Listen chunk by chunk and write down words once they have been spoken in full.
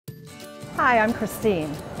Hi, I'm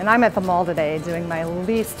Christine, and I'm at the mall today doing my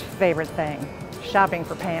least favorite thing, shopping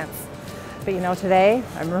for pants. But you know, today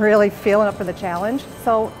I'm really feeling up for the challenge,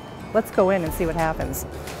 so let's go in and see what happens.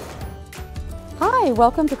 Hi,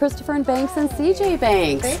 welcome to Christopher and Banks and CJ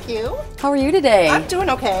Banks. Thank you. How are you today? I'm doing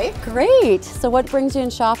okay. Great. So what brings you in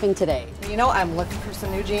shopping today? You know, I'm looking for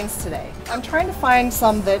some new jeans today. I'm trying to find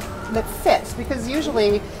some that fit, because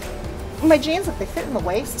usually my jeans, if they fit in the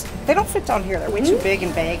waist, they don't fit down here. They're way too big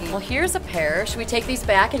and baggy. Well, here's a pair. Should we take these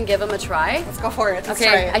back and give them a try? Let's go for it. Let's try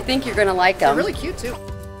Okay, it. I think you're going to like them. They're really cute too.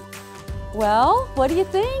 Well, what do you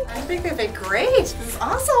think? I think they fit great. This is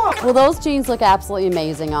awesome. Well, those jeans look absolutely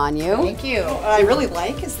amazing on you. Thank you. What I really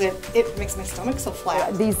like is that it makes my stomach so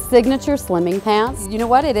flat. These signature slimming pants, you know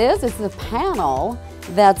what it is? It's the panel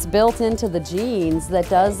that's built into the jeans that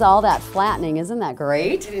does all that flattening. Isn't that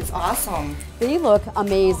great? It is awesome. They look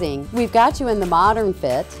amazing. We've got you in the modern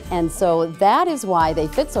fit, and so that is why they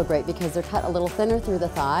fit so great, because they're cut a little thinner through the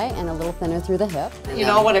thigh and a little thinner through the hip. You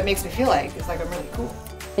know what it makes me feel like? It's like I'm really cool.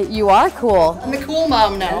 You are cool. I'm the cool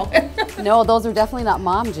mom now. No, those are definitely not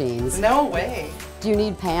mom jeans. No way. Do you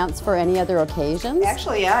need pants for any other occasions?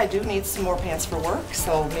 Actually, yeah, I do need some more pants for work,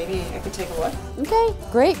 so maybe I could take a look. Okay,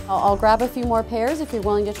 great. I'll grab a few more pairs if you're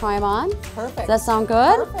willing to try them on. Perfect. Does that sound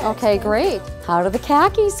good? Perfect. Okay, great. How do the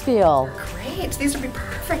khakis feel? Great. These would be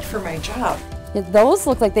perfect for my job. Those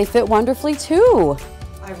look like they fit wonderfully too.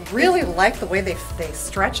 I really like the way they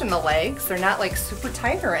stretch in the legs. They're not like super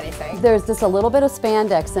tight or anything. There's just a little bit of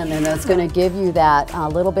spandex in there that's going to give you that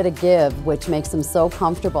little bit of give, which makes them so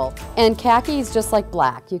comfortable. And khakis, just like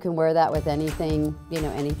black, you can wear that with anything, you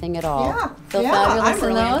know, anything at all. Yeah, Feel yeah, fabulous I'm in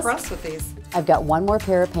really those? impressed with these. I've got one more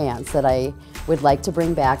pair of pants that I would like to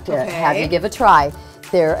bring back to have Okay. you give a try.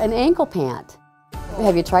 They're an ankle pant.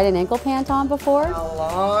 Have you tried an ankle pant on before? A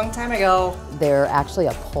long time ago. They're actually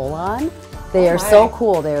a pull-on. They are my. so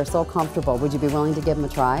cool. They are so comfortable. Would you be willing to give them a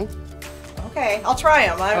try? Okay, I'll try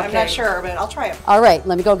them. I'm Okay. not sure, but I'll try them. All right,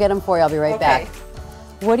 let me go get them for you. I'll be right Okay. back.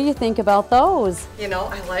 What do you think about those? You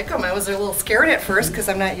know, I like them. I was a little scared at first because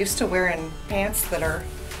I'm not used to wearing pants that are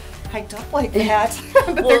hiked up like that,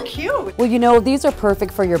 but they're cute. Well, you know, these are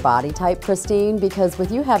perfect for your body type, Christine, because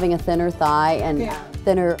with you having a thinner thigh and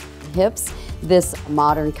thinner hips, this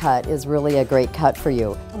modern cut is really a great cut for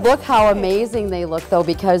you. Look how amazing they look, though,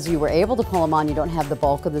 because you were able to pull them on. You don't have the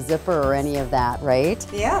bulk of the zipper or any of that, right?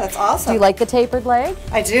 Yeah, that's awesome. Do you like the tapered leg?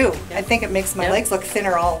 I do. I think it makes my legs look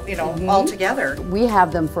thinner all, you know, all together. We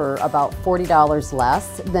have them for about $40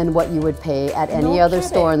 less than what you would pay at any No other kidding.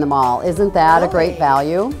 store in the mall. Isn't that a great Really?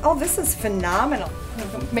 value? Oh, this is phenomenal.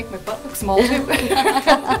 Make my butt look small too.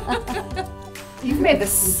 You've made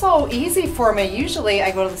this so easy for me. Usually I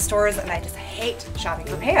go to the stores and I just hate shopping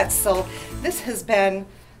for pants. So this has been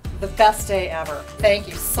the best day ever. Thank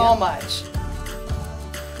you so much.